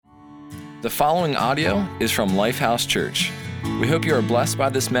The following audio is from Lifehouse Church. We hope you are blessed by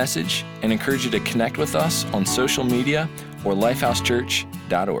this message and encourage you to connect with us on social media or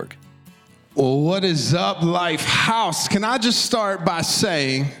lifehousechurch.org. Well, what is up, Lifehouse? Can I just start by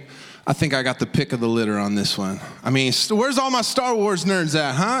saying, I think I got the pick of the litter on this one. I mean, where's all my Star Wars nerds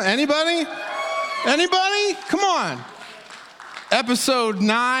at, huh? Anybody? Anybody? Come on. Episode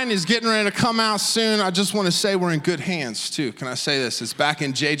 9 is getting ready to come out soon. I just want to say we're in good hands, too. Can I say this? It's back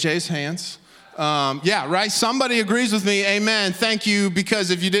in JJ's hands. Yeah, right? Somebody agrees with me. Amen. Thank you,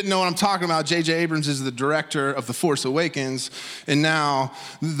 because if you didn't know what I'm talking about, J.J. Abrams is the director of The Force Awakens, and now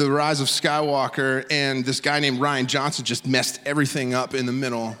The Rise of Skywalker, and this guy named Rian Johnson just messed everything up in the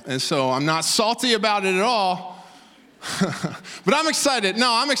middle. And so I'm not salty about it at all. But I'm excited.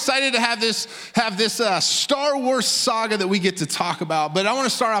 No, I'm excited to have this Star Wars saga that we get to talk about. But I want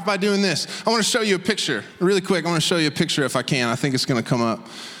to start off by doing this. I want to show you a picture. Really quick, I want to show you a picture if I can. I think it's going to come up.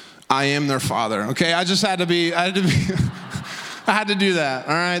 I am their father. Okay, I had to do that.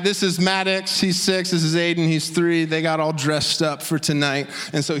 All right, this is Maddox. He's 6. This is Aiden. He's 3. They got all dressed up for tonight.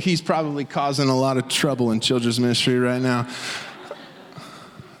 And so he's probably causing a lot of trouble in children's ministry right now.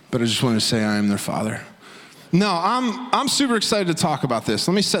 But I just wanted to say I am their father. No, I'm super excited to talk about this.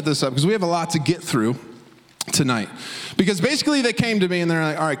 Let me set this up because we have a lot to get through tonight. Because basically they came to me and they're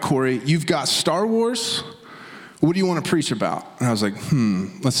like, all right, Corey, you've got Star Wars. What do you want to preach about? And I was like,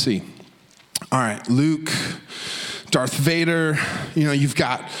 let's see. All right, Luke, Darth Vader, you've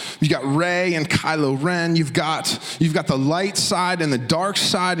got Rey and Kylo Ren. You've got the light side and the dark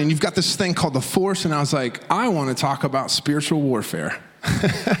side, and you've got this thing called the Force. And I was like, I want to talk about spiritual warfare.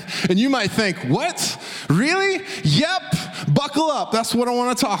 And you might think, what? Really? Yep. Buckle up. That's what I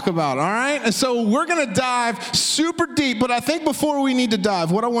want to talk about, all right? And so we're going to dive super deep, but I think before we need to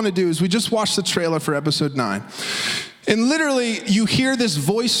dive, what I want to do is we just watched the trailer for episode 9. And literally, you hear this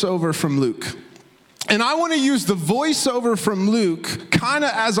voiceover from Luke. And I want to use the voiceover from Luke kind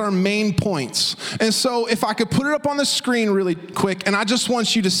of as our main points. And so if I could put it up on the screen really quick, and I just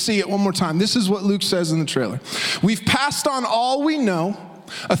want you to see it one more time. This is what Luke says in the trailer. We've passed on all we know.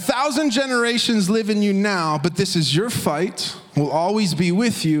 1,000 generations live in you now, but this is your fight. We'll always be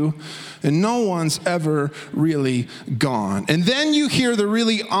with you, and no one's ever really gone. And then you hear the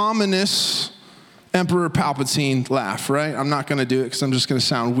really ominous Emperor Palpatine laugh, right? I'm not going to do it because I'm just going to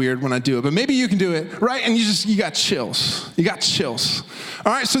sound weird when I do it. But maybe you can do it, right? And you got chills. You got chills.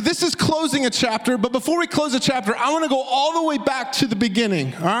 All right, so this is closing a chapter. But before we close a chapter, I want to go all the way back to the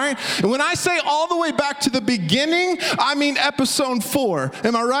beginning, all right? And when I say all the way back to the beginning, I mean episode 4.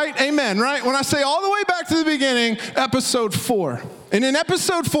 Am I right? Amen, right? When I say all the way back to the beginning, episode 4. And in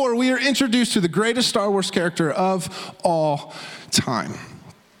episode 4, we are introduced to the greatest Star Wars character of all time.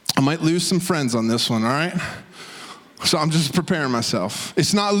 I might lose some friends on this one, all right? So I'm just preparing myself.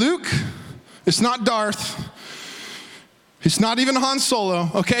 It's not Luke. It's not Darth. It's not even Han Solo,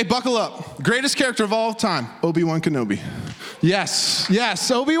 okay? Buckle up. Greatest character of all time, Obi-Wan Kenobi. Yes,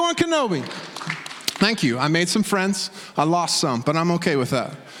 Obi-Wan Kenobi. Thank you. I made some friends. I lost some, but I'm okay with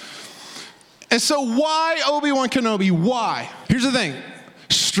that. And so why Obi-Wan Kenobi? Why? Here's the thing.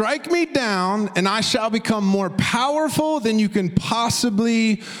 Strike me down, and I shall become more powerful than you can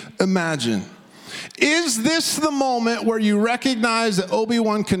possibly imagine. Is this the moment where you recognize that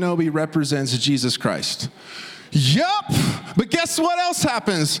Obi-Wan Kenobi represents Jesus Christ? Yup, but guess what else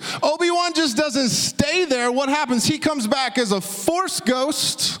happens? Obi-Wan just doesn't stay there. What happens? He comes back as a Force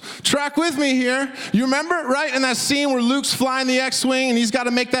ghost. Track with me here. You remember, right? In that scene where Luke's flying the X-Wing and he's got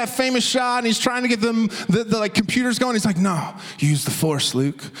to make that famous shot and he's trying to get them, the computers going. He's like, no, use the Force,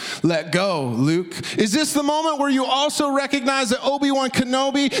 Luke. Let go, Luke. Is this the moment where you also recognize that Obi-Wan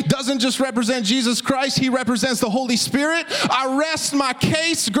Kenobi doesn't just represent Jesus Christ, he represents the Holy Spirit? I rest my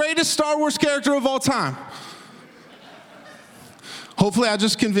case, greatest Star Wars character of all time. Hopefully I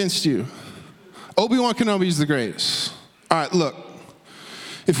just convinced you. Obi-Wan Kenobi is the greatest. All right, look.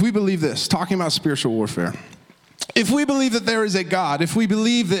 If we believe this, talking about spiritual warfare, if we believe that there is a God, if we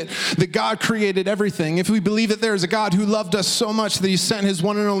believe that God created everything, if we believe that there is a God who loved us so much that he sent his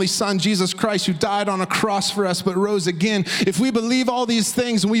one and only son, Jesus Christ, who died on a cross for us but rose again, if we believe all these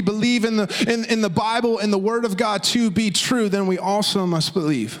things and we believe in the Bible and the Word of God to be true, then we also must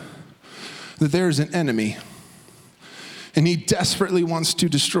believe that there is an enemy and he desperately wants to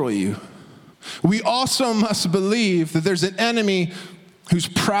destroy you. We also must believe that there's an enemy who's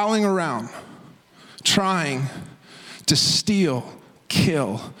prowling around, trying to steal,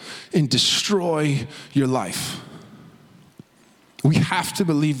 kill, and destroy your life. We have to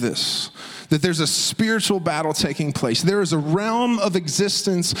believe this, that there's a spiritual battle taking place. There is a realm of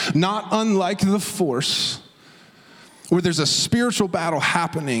existence not unlike the Force where there's a spiritual battle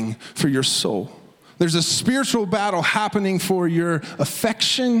happening for your soul. There's a spiritual battle happening for your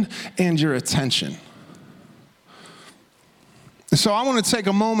affection and your attention. So I want to take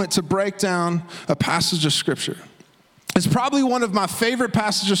a moment to break down a passage of Scripture. It's probably one of my favorite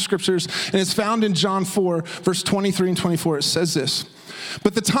passages of Scriptures, and it's found in John 4, verse 23 and 24. It says this,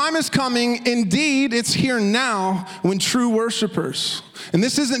 "But the time is coming, indeed it's here now, when true worshipers," and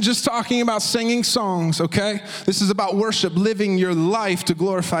this isn't just talking about singing songs, okay? This is about worship, living your life to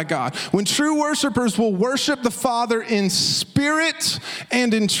glorify God. "When true worshipers will worship the Father in spirit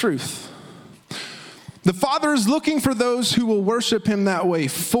and in truth. The Father is looking for those who will worship him that way,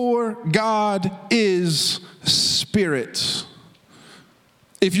 for God is spirit."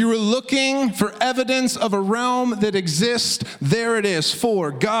 If you were looking for evidence of a realm that exists, there it is, for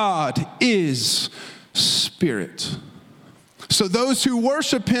God is spirit. So those who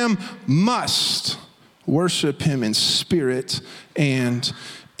worship him must worship him in spirit and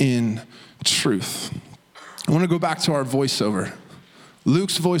in truth. I want to go back to our voiceover.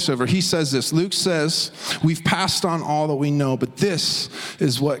 Luke's voiceover, he says this. Luke says, "We've passed on all that we know, but this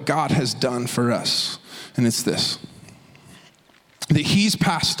is what God has done for us." And it's this, that he's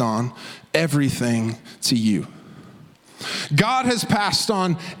passed on everything to you. God has passed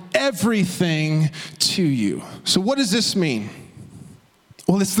on everything to you. So what does this mean?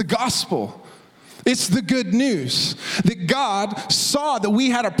 Well, it's the gospel. It's the good news that God saw that we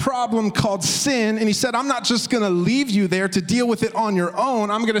had a problem called sin, and he said, I'm not just going to leave you there to deal with it on your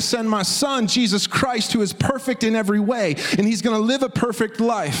own. I'm going to send my son, Jesus Christ, who is perfect in every way, and he's going to live a perfect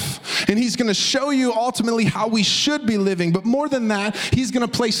life, and he's going to show you ultimately how we should be living. But more than that, he's going to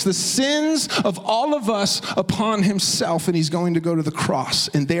place the sins of all of us upon himself, and he's going to go to the cross,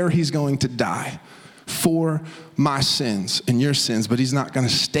 and there he's going to die for my sins and your sins, but he's not going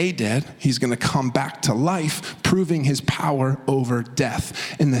to stay dead. He's going to come back to life, proving his power over death.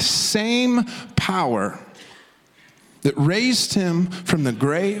 And the same power that raised him from the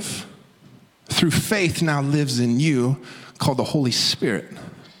grave through faith now lives in you, called the Holy Spirit.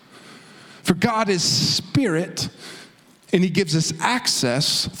 For God is spirit, and he gives us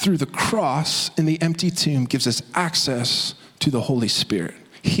access through the cross, and the empty tomb gives us access to the Holy Spirit.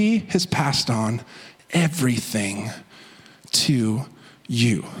 He has passed on everything to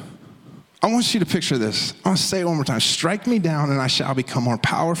you. I want you to picture this. I want to say it one more time. Strike me down and I shall become more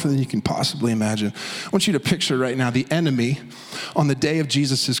powerful than you can possibly imagine. I want you to picture right now the enemy on the day of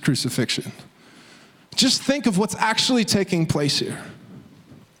Jesus' crucifixion. Just think of what's actually taking place here.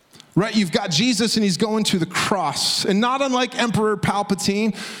 Right? You've got Jesus and he's going to the cross. And not unlike Emperor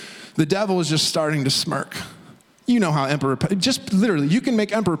Palpatine, the devil is just starting to smirk. You know how just literally, you can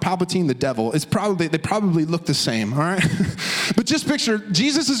make Emperor Palpatine the devil. They probably look the same, all right? But just picture,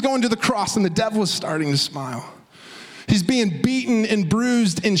 Jesus is going to the cross and the devil is starting to smile. He's being beaten and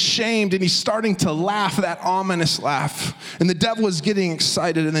bruised and shamed, and he's starting to laugh, that ominous laugh. And the devil is getting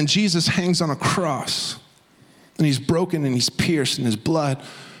excited, and then Jesus hangs on a cross. And he's broken and he's pierced, and his blood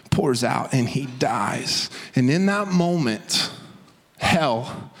pours out, and he dies. And in that moment,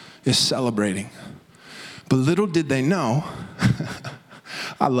 hell is celebrating. But little did they know,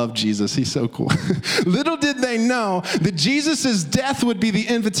 I love Jesus, he's so cool. Little did they know that Jesus' death would be the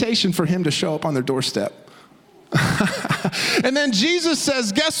invitation for him to show up on their doorstep. And then Jesus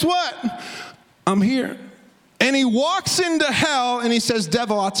says, guess what? I'm here. And he walks into hell and he says,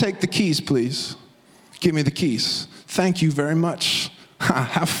 devil, I'll take the keys, please. Give me the keys. Thank you very much.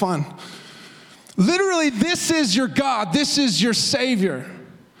 Have fun. Literally, this is your God. This is your Savior.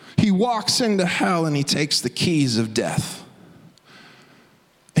 He walks into hell and he takes the keys of death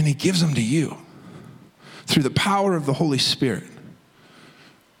and he gives them to you through the power of the Holy Spirit.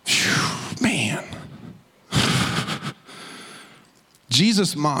 Whew, man.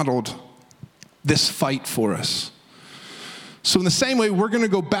 Jesus modeled this fight for us. So in the same way, we're going to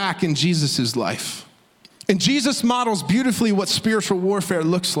go back in Jesus' life. And Jesus models beautifully what spiritual warfare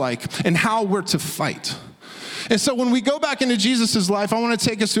looks like and how we're to fight. And so when we go back into Jesus' life, I want to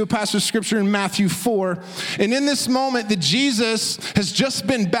take us to a passage of scripture in Matthew 4. And in this moment that Jesus has just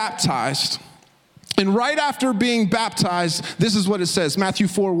been baptized, and right after being baptized, this is what it says. Matthew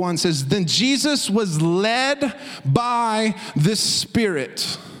 4:1 says, then Jesus was led by the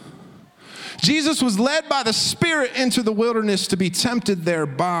Spirit. Jesus was led by the Spirit into the wilderness to be tempted there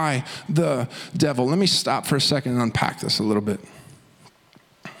by the devil. Let me stop for a second and unpack this a little bit.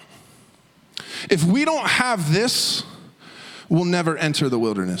 If we don't have this, we'll never enter the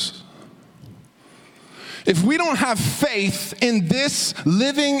wilderness. If we don't have faith in this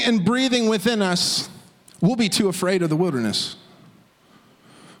living and breathing within us, we'll be too afraid of the wilderness.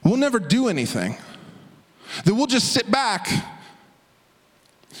 We'll never do anything. that we'll just sit back.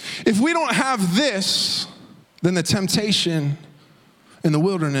 If we don't have this, then the temptation in the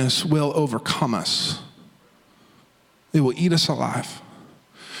wilderness will overcome us. It will eat us alive.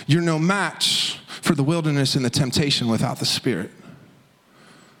 You're no match for the wilderness and the temptation without the Spirit.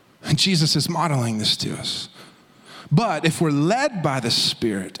 And Jesus is modeling this to us. But if we're led by the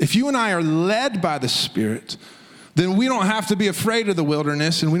Spirit, if you and I are led by the Spirit, then we don't have to be afraid of the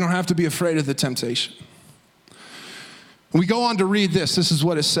wilderness and we don't have to be afraid of the temptation. We go on to read this. This is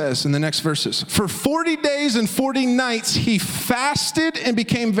what it says in the next verses. For 40 days and 40 nights, he fasted and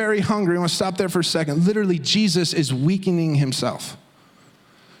became very hungry. I want to stop there for a second. Literally, Jesus is weakening himself.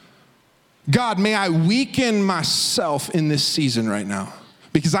 God, may I weaken myself in this season right now,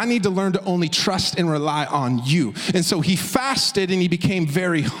 because I need to learn to only trust and rely on you. And so he fasted and he became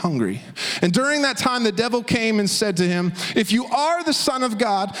very hungry. And during that time, the devil came and said to him, if you are the Son of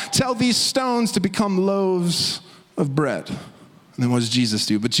God, tell these stones to become loaves of bread. And then what does Jesus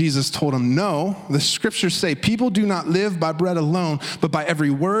do? But Jesus told him, no, the scriptures say people do not live by bread alone, but by every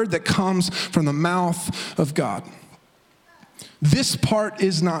word that comes from the mouth of God. This part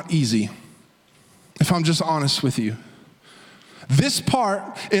is not easy, if I'm just honest with you. This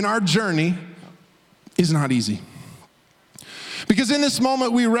part in our journey is not easy. Because in this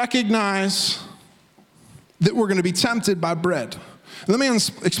moment, we recognize that we're going to be tempted by bread. Let me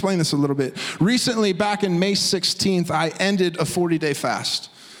explain this a little bit. Recently, back in May 16th, I ended a 40-day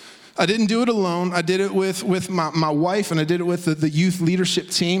fast. I didn't do it alone. I did it with my wife, and I did it with the youth leadership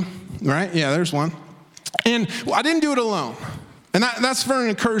team, right? Yeah, there's one. And I didn't do it alone. And that's for an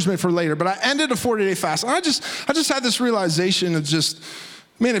encouragement for later. But I ended a 40-day fast. And I just had this realization of just,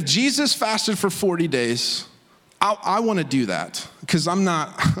 man, if Jesus fasted for 40 days, I want to do that, because I'm not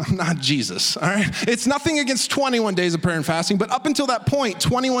Jesus, all right? It's nothing against 21 days of prayer and fasting, but up until that point,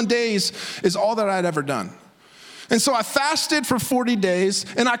 21 days is all that I'd ever done. And so I fasted for 40 days,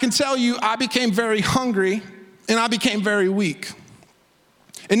 and I can tell you, I became very hungry, and I became very weak.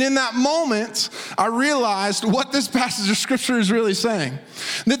 And in that moment, I realized what this passage of scripture is really saying.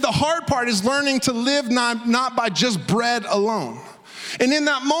 That the hard part is learning to live not by just bread alone. And in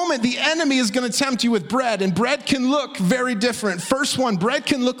that moment, the enemy is going to tempt you with bread, and bread can look very different. First one, bread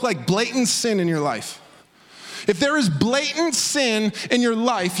can look like blatant sin in your life. If there is blatant sin in your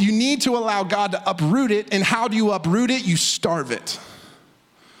life, you need to allow God to uproot it. And how do you uproot it? You starve it.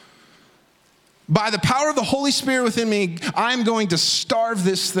 By the power of the Holy Spirit within me, I'm going to starve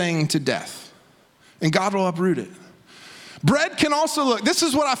this thing to death. And God will uproot it. Bread can also look, this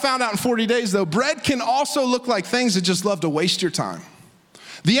is what I found out in 40 days though, bread can also look like things that just love to waste your time.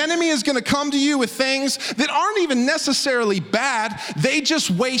 The enemy is going to come to you with things that aren't even necessarily bad. They just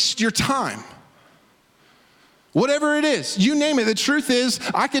waste your time. Whatever it is, you name it. The truth is,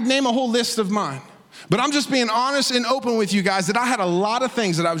 I could name a whole list of mine. But I'm just being honest and open with you guys that I had a lot of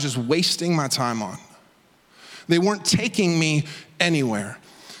things that I was just wasting my time on. They weren't taking me anywhere.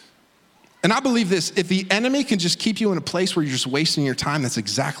 And I believe this, if the enemy can just keep you in a place where you're just wasting your time, that's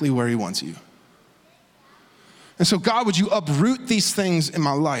exactly where he wants you. And so God, would you uproot these things in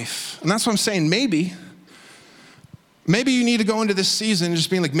my life? And that's what I'm saying. Maybe you need to go into this season and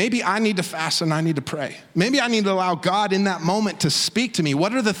just being like, maybe I need to fast and I need to pray. Maybe I need to allow God in that moment to speak to me.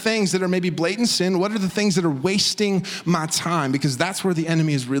 What are the things that are maybe blatant sin? What are the things that are wasting my time? Because that's where the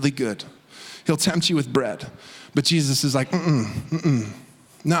enemy is really good. He'll tempt you with bread. But Jesus is like,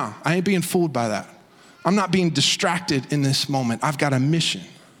 no, I ain't being fooled by that. I'm not being distracted in this moment. I've got a mission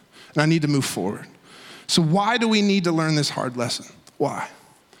and I need to move forward. So why do we need to learn this hard lesson? Why?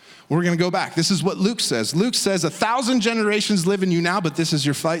 We're going to go back. This is what Luke says. Luke says, 1,000 generations live in you now, but this is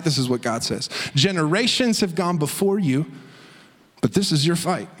your fight. This is what God says. Generations have gone before you, but this is your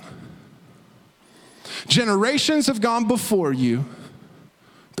fight. Generations have gone before you,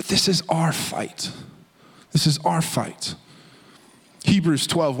 but this is our fight. This is our fight. Hebrews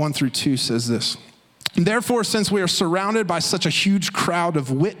 12, 1-2 says this. Therefore, since we are surrounded by such a huge crowd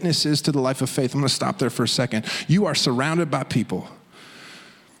of witnesses to the life of faith, I'm going to stop there for a second. You are surrounded by people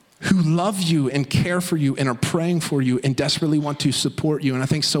who love you and care for you and are praying for you and desperately want to support you. And I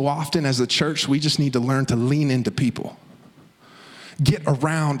think so often as a church, we just need to learn to lean into people. Get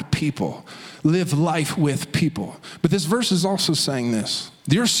around people. Live life with people. But this verse is also saying this.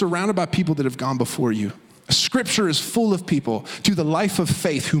 You're surrounded by people that have gone before you. Scripture is full of people to the life of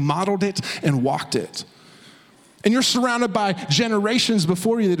faith who modeled it and walked it. And you're surrounded by generations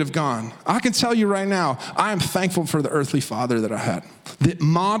before you that have gone. I can tell you right now, I am thankful for the earthly father that I had that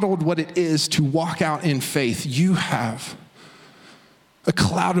modeled what it is to walk out in faith. You have a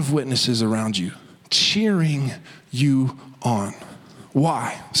cloud of witnesses around you cheering you on.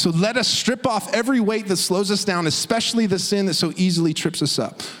 Why? So let us strip off every weight that slows us down, especially the sin that so easily trips us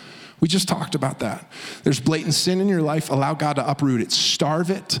up. We just talked about that. There's blatant sin in your life. Allow God to uproot it. Starve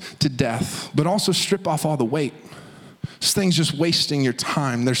it to death, but also strip off all the weight. There's things just wasting your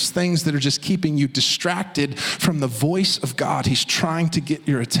time. There's things that are just keeping you distracted from the voice of God. He's trying to get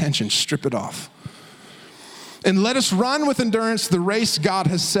your attention. Strip it off. And let us run with endurance the race God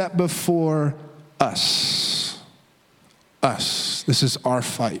has set before us. Us. This is our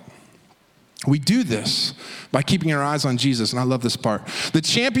fight. We do this by keeping our eyes on Jesus, and I love this part. The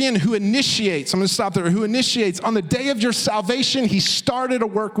champion who initiates, I'm going to stop there, who initiates on the day of your salvation, he started a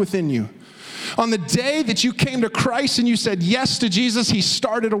work within you. On the day that you came to Christ and you said yes to Jesus, he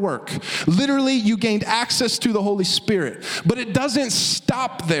started a work. Literally, you gained access to the Holy Spirit. But it doesn't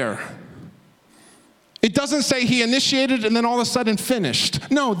stop there. It doesn't say he initiated and then all of a sudden finished.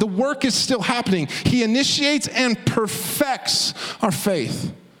 No, the work is still happening. He initiates and perfects our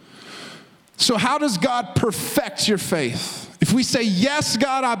faith. So how does God perfect your faith? If we say, yes,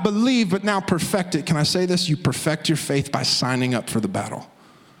 God, I believe, but now perfect it. Can I say this? You perfect your faith by signing up for the battle.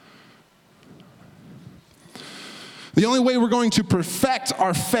 The only way we're going to perfect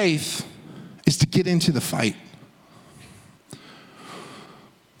our faith is to get into the fight.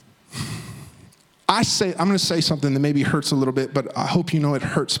 I'm going to say something that maybe hurts a little bit, but I hope you know it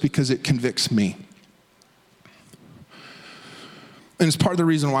hurts because it convicts me. And it's part of the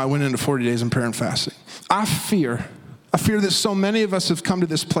reason why I went into 40 days in prayer and fasting. I fear that so many of us have come to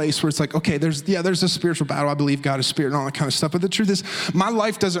this place where it's like, okay, there's a spiritual battle. I believe God is spirit and all that kind of stuff. But the truth is, my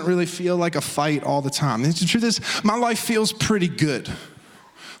life doesn't really feel like a fight all the time. The truth is, my life feels pretty good.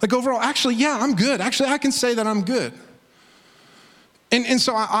 Like overall, actually, yeah, I'm good. Actually, I can say that I'm good. And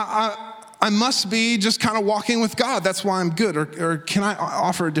so I must be just kind of walking with God. That's why I'm good. Or can I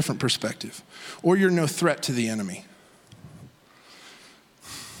offer a different perspective? Or you're no threat to the enemy.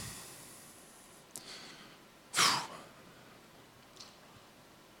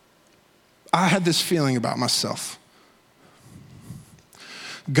 I had this feeling about myself.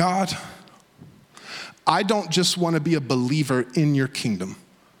 God, I don't just want to be a believer in your kingdom.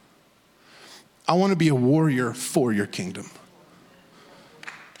 I want to be a warrior for your kingdom.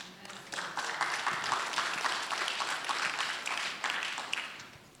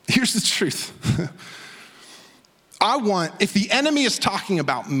 Here's the truth. If the enemy is talking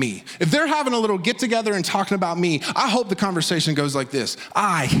about me, if they're having a little get together and talking about me, I hope the conversation goes like this.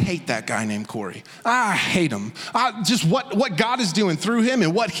 I hate that guy named Corey. I hate him. Just what God is doing through him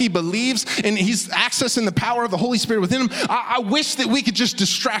and what he believes, and he's accessing the power of the Holy Spirit within him. I wish that we could just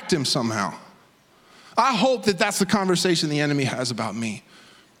distract him somehow. I hope that that's the conversation the enemy has about me.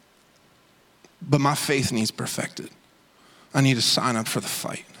 But my faith needs perfected. I need to sign up for the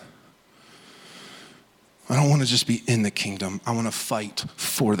fight. I don't want to just be in the kingdom. I want to fight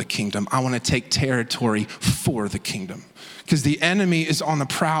for the kingdom. I want to take territory for the kingdom. Because the enemy is on the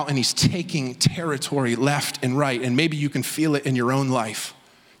prowl and he's taking territory left and right. And maybe you can feel it in your own life.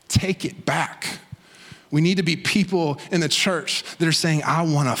 Take it back. We need to be people in the church that are saying, I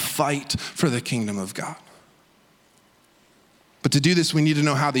want to fight for the kingdom of God. But to do this, we need to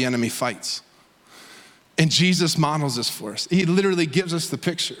know how the enemy fights. And Jesus models this for us. He literally gives us the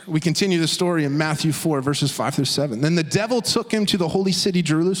picture. We continue the story in Matthew 4, verses 5 through 7. Then the devil took him to the holy city,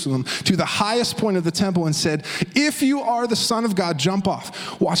 Jerusalem, to the highest point of the temple and said, if you are the Son of God, jump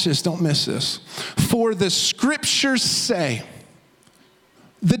off. Watch this, don't miss this. For the scriptures say,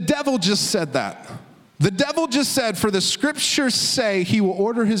 the devil just said that. The devil just said, for the scriptures say he will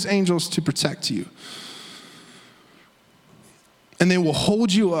order his angels to protect you. And they will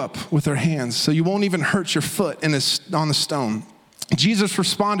hold you up with their hands so you won't even hurt your foot on the stone. Jesus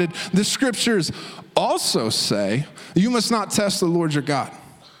responded, the scriptures also say, you must not test the Lord your God.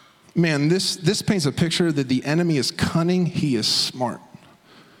 Man, this paints a picture that the enemy is cunning, he is smart.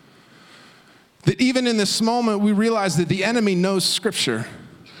 That even in this moment, we realize that the enemy knows scripture.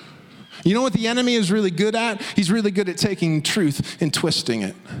 You know what the enemy is really good at? He's really good at taking truth and twisting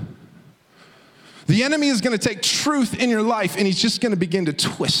it. The enemy is going to take truth in your life and he's just going to begin to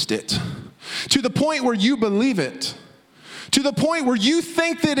twist it to the point where you believe it, to the point where you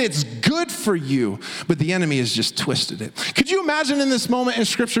think that it's good for you, but the enemy has just twisted it. Could you imagine in this moment in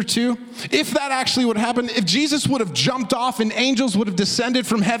scripture too, if that actually would happen, if Jesus would have jumped off and angels would have descended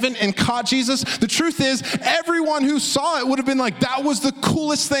from heaven and caught Jesus? The truth is, everyone who saw it would have been like, that was the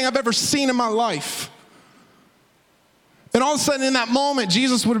coolest thing I've ever seen in my life. And all of a sudden in that moment,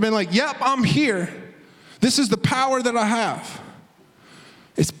 Jesus would have been like, yep, I'm here. This is the power that I have.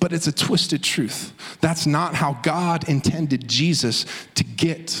 But it's a twisted truth. That's not how God intended Jesus to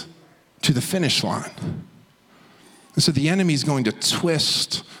get to the finish line. And so the enemy's going to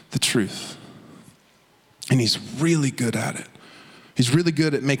twist the truth. And he's really good at it. He's really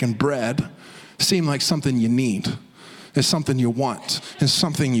good at making bread seem like something you need. It's something you want. It's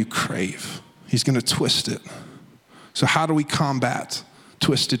something you crave. He's going to twist it. So how do we combat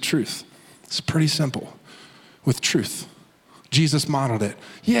twisted truth? It's pretty simple. With truth. Jesus modeled it.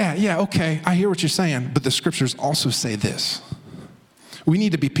 Yeah, okay, I hear what you're saying, but the scriptures also say this. We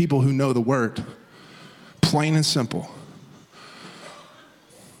need to be people who know the word. Plain and simple.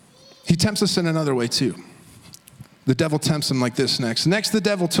 He tempts us in another way too. The devil tempts him like this next. Next, the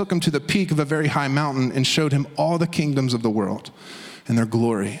devil took him to the peak of a very high mountain and showed him all the kingdoms of the world and their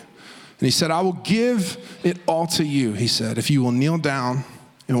glory. And he said, I will give it all to you, he said, if you will kneel down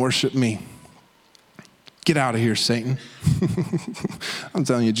and worship me. Get out of here, Satan. I'm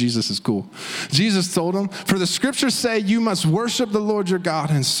telling you, Jesus is cool. Jesus told him, for the scriptures say you must worship the Lord your God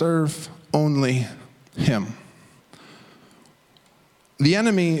and serve only him. The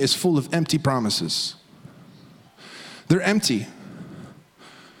enemy is full of empty promises. They're empty.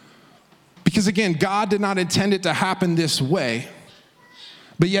 Because again, God did not intend it to happen this way.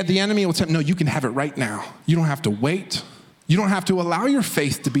 But yet the enemy will tell him, no, you can have it right now. You don't have to wait. You don't have to allow your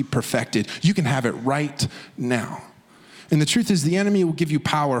faith to be perfected. You can have it right now. And the truth is the enemy will give you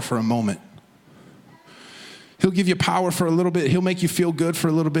power for a moment. He'll give you power for a little bit. He'll make you feel good for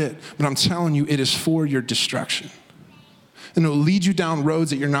a little bit. But I'm telling you, it is for your destruction. And it'll lead you down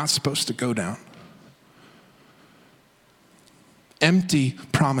roads that you're not supposed to go down. Empty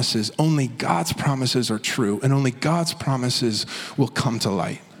promises. Only God's promises are true, and only God's promises will come to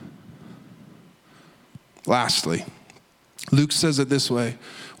light. Lastly, Luke says it this way,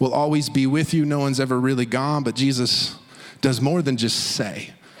 we'll always be with you. No one's ever really gone, but Jesus does more than just say.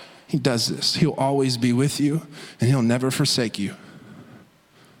 He does this. He'll always be with you, and he'll never forsake you.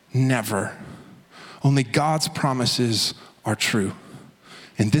 Never. Only God's promises are true,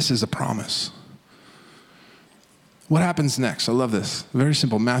 and this is a promise. What happens next? I love this. Very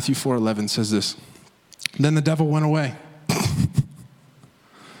simple. Matthew 4:11 says this. Then the devil went away.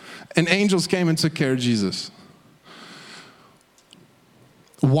 And angels came and took care of Jesus.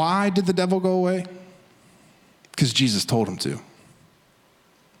 Why did the devil go away? Because Jesus told him to.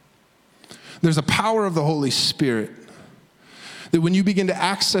 There's a power of the Holy Spirit that when you begin to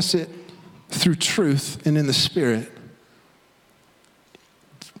access it through truth and in the Spirit,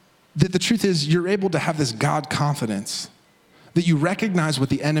 that the truth is you're able to have this God confidence that you recognize what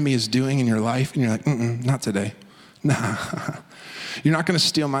the enemy is doing in your life and you're like, not today. Nah, you're not going to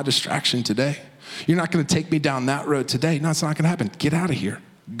steal my distraction today. You're not going to take me down that road today. No, it's not going to happen. Get out of here.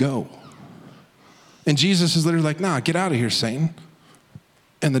 Go. And Jesus is literally like, nah, get out of here, Satan.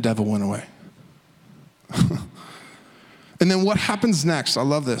 And the devil went away. And then what happens next? I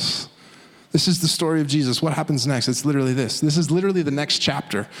love this. This is the story of Jesus. What happens next? It's literally this. This is literally the next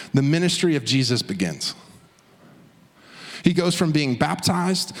chapter. The ministry of Jesus begins. He goes from being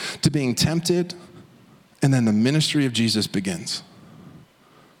baptized to being tempted, and then the ministry of Jesus begins.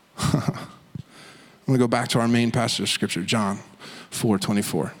 I'm going to go back to our main passage of scripture, John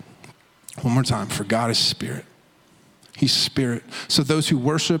 4:24. One more time. For God is spirit. He's spirit. So those who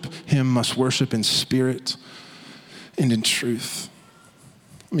worship him must worship in spirit and in truth.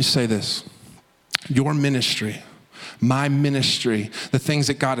 Let me say this. Your ministry, my ministry, the things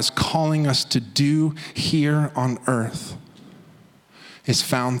that God is calling us to do here on earth is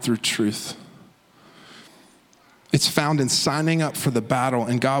found through truth. It's found in signing up for the battle.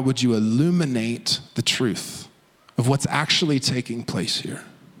 And God, would you illuminate the truth of what's actually taking place here?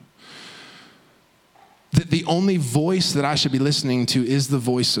 That the only voice that I should be listening to is the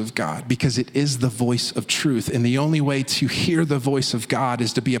voice of God, because it is the voice of truth. And the only way to hear the voice of God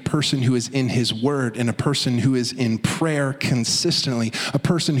is to be a person who is in his word and a person who is in prayer consistently, a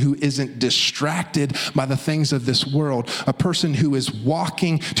person who isn't distracted by the things of this world, a person who is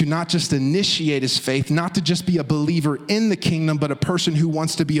walking to not just initiate his faith, not to just be a believer in the kingdom, but a person who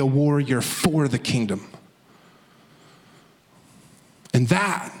wants to be a warrior for the kingdom. And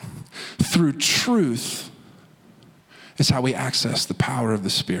that, through truth, is how we access the power of the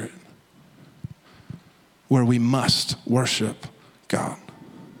Spirit, where we must worship God.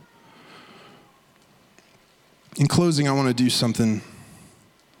 In closing, I want to do something.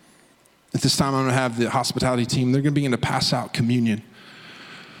 At this time, I'm going to have the hospitality team. They're going to begin to pass out communion.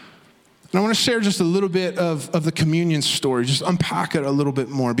 And I want to share just a little bit of the communion story, just unpack it a little bit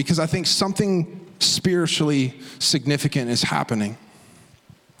more, because I think something spiritually significant is happening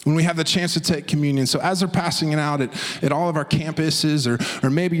when we have the chance to take communion. So as they're passing it out at all of our campuses, or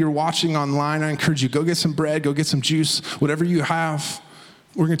maybe you're watching online, I encourage you, go get some bread, go get some juice, whatever you have.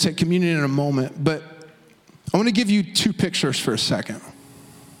 We're going to take communion in a moment. But I want to give you two pictures for a second.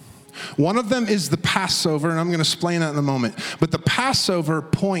 One of them is the Passover, and I'm going to explain that in a moment. But the Passover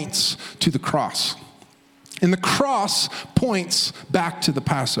points to the cross. And the cross points back to the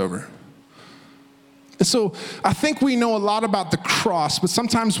Passover. And so I think we know a lot about the cross, but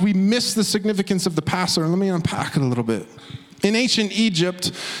sometimes we miss the significance of the Passover. Let me unpack it a little bit. In ancient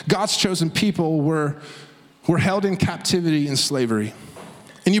Egypt, God's chosen people were held in captivity and slavery.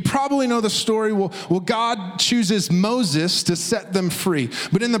 And you probably know the story. Well, God chooses Moses to set them free.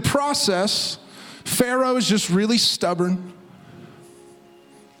 But in the process, Pharaoh is just really stubborn.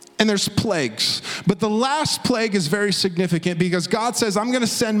 And there's plagues. But the last plague is very significant because God says, I'm going to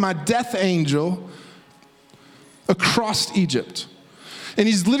send my death angel across Egypt. And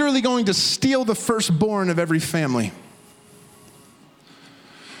he's literally going to steal the firstborn of every family.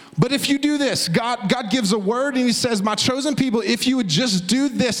 But if you do this, God gives a word and he says, my chosen people, if you would just do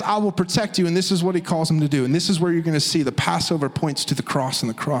this, I will protect you. And this is what he calls them to do. And this is where you're going to see the Passover points to the cross and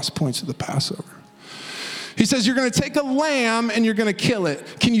the cross points to the Passover. He says, you're going to take a lamb and you're going to kill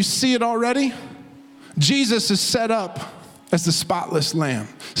it. Can you see it already? Jesus is set up as the spotless lamb,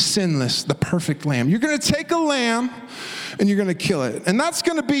 sinless, the perfect lamb. You're going to take a lamb and you're going to kill it. And that's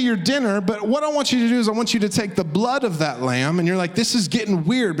going to be your dinner, but what I want you to do is I want you to take the blood of that lamb, and you're like, this is getting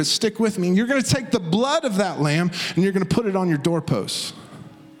weird, but stick with me. And you're going to take the blood of that lamb and you're going to put it on your doorpost.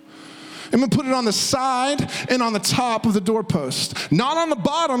 I'm going to put it on the side and on the top of the doorpost. Not on the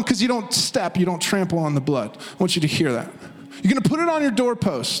bottom because you don't trample on the blood. I want you to hear that. You're going to put it on your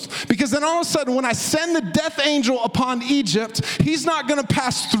doorpost because then all of a sudden when I send the death angel upon Egypt, he's not going to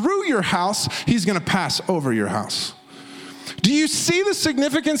pass through your house, he's going to pass over your house. Do you see the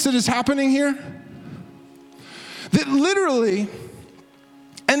significance that is happening here? That literally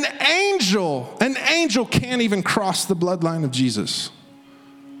an angel can't even cross the bloodline of Jesus.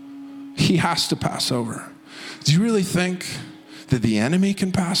 He has to pass over. Do you really think that the enemy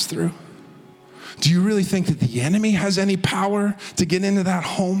can pass through? Do you really think that the enemy has any power to get into that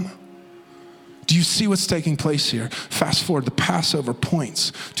home? Do you see what's taking place here? Fast forward, the Passover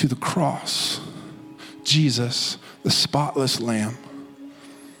points to the cross. Jesus, the spotless lamb,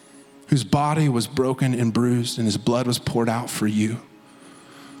 whose body was broken and bruised and his blood was poured out for you.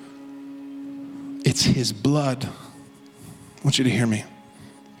 It's his blood. I want you to hear me.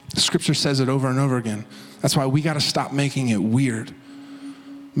 The scripture says it over and over again. That's why we got to stop making it weird.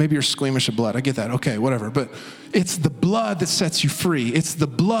 Maybe you're squeamish of blood. I get that. Okay, whatever. But it's the blood that sets you free. It's the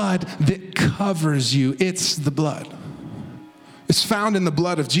blood that covers you. It's the blood. It's found in the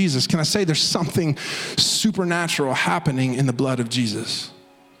blood of Jesus. Can I say there's something supernatural happening in the blood of Jesus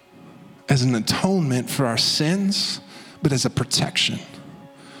as an atonement for our sins, but as a protection.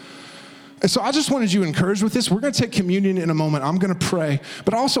 And so I just wanted you to encourage with this. We're going to take communion in a moment. I'm going to pray.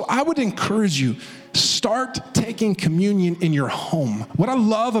 But also, I would encourage you, start taking communion in your home. What I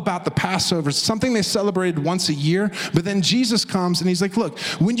love about the Passover is something they celebrated once a year, but then Jesus comes and he's like, look,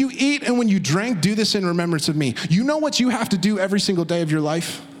 when you eat and when you drink, do this in remembrance of me. You know what you have to do every single day of your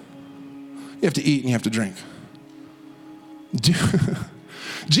life? You have to eat and you have to drink.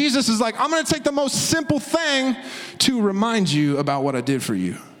 Jesus is like, I'm going to take the most simple thing to remind you about what I did for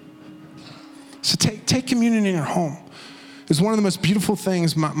you. So take communion in your home. It's one of the most beautiful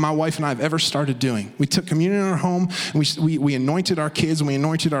things my wife and I have ever started doing. We took communion in our home, and we anointed our kids, and we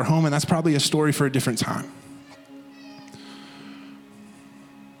anointed our home, and that's probably a story for a different time.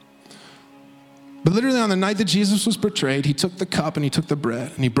 But literally on the night that Jesus was betrayed, he took the cup and he took the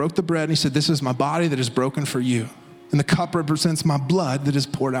bread, and he broke the bread, and he said, this is my body that is broken for you. And the cup represents my blood that is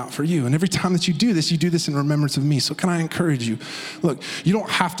poured out for you. And every time that you do this in remembrance of me. So can I encourage you? Look, you don't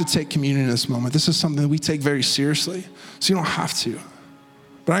have to take communion in this moment. This is something that we take very seriously. So you don't have to.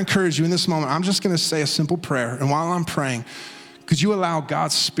 But I encourage you in this moment, I'm just going to say a simple prayer. And while I'm praying, could you allow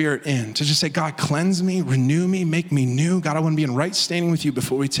God's Spirit in to just say, God, cleanse me, renew me, make me new. God, I want to be in right standing with you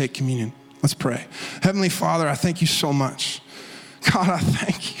before we take communion. Let's pray. Heavenly Father, I thank you so much. God, I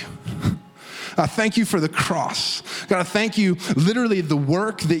thank you. I thank you for the cross. God, I thank you literally the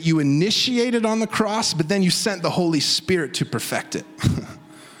work that you initiated on the cross, but then you sent the Holy Spirit to perfect it.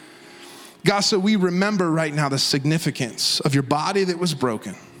 God, so we remember right now the significance of your body that was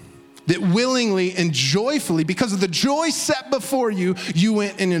broken, that willingly and joyfully, because of the joy set before you, you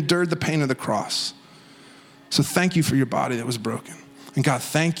went and endured the pain of the cross. So thank you for your body that was broken. And God,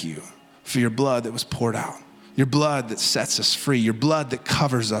 thank you for your blood that was poured out, your blood that sets us free, your blood that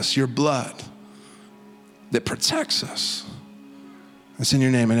covers us, your blood that protects us. It's in your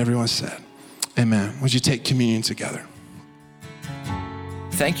name, and everyone said, amen. Would you take communion together?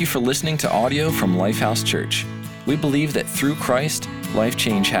 Thank you for listening to audio from Lifehouse Church. We believe that through Christ, life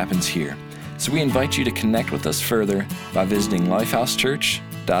change happens here. So we invite you to connect with us further by visiting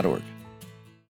lifehousechurch.org.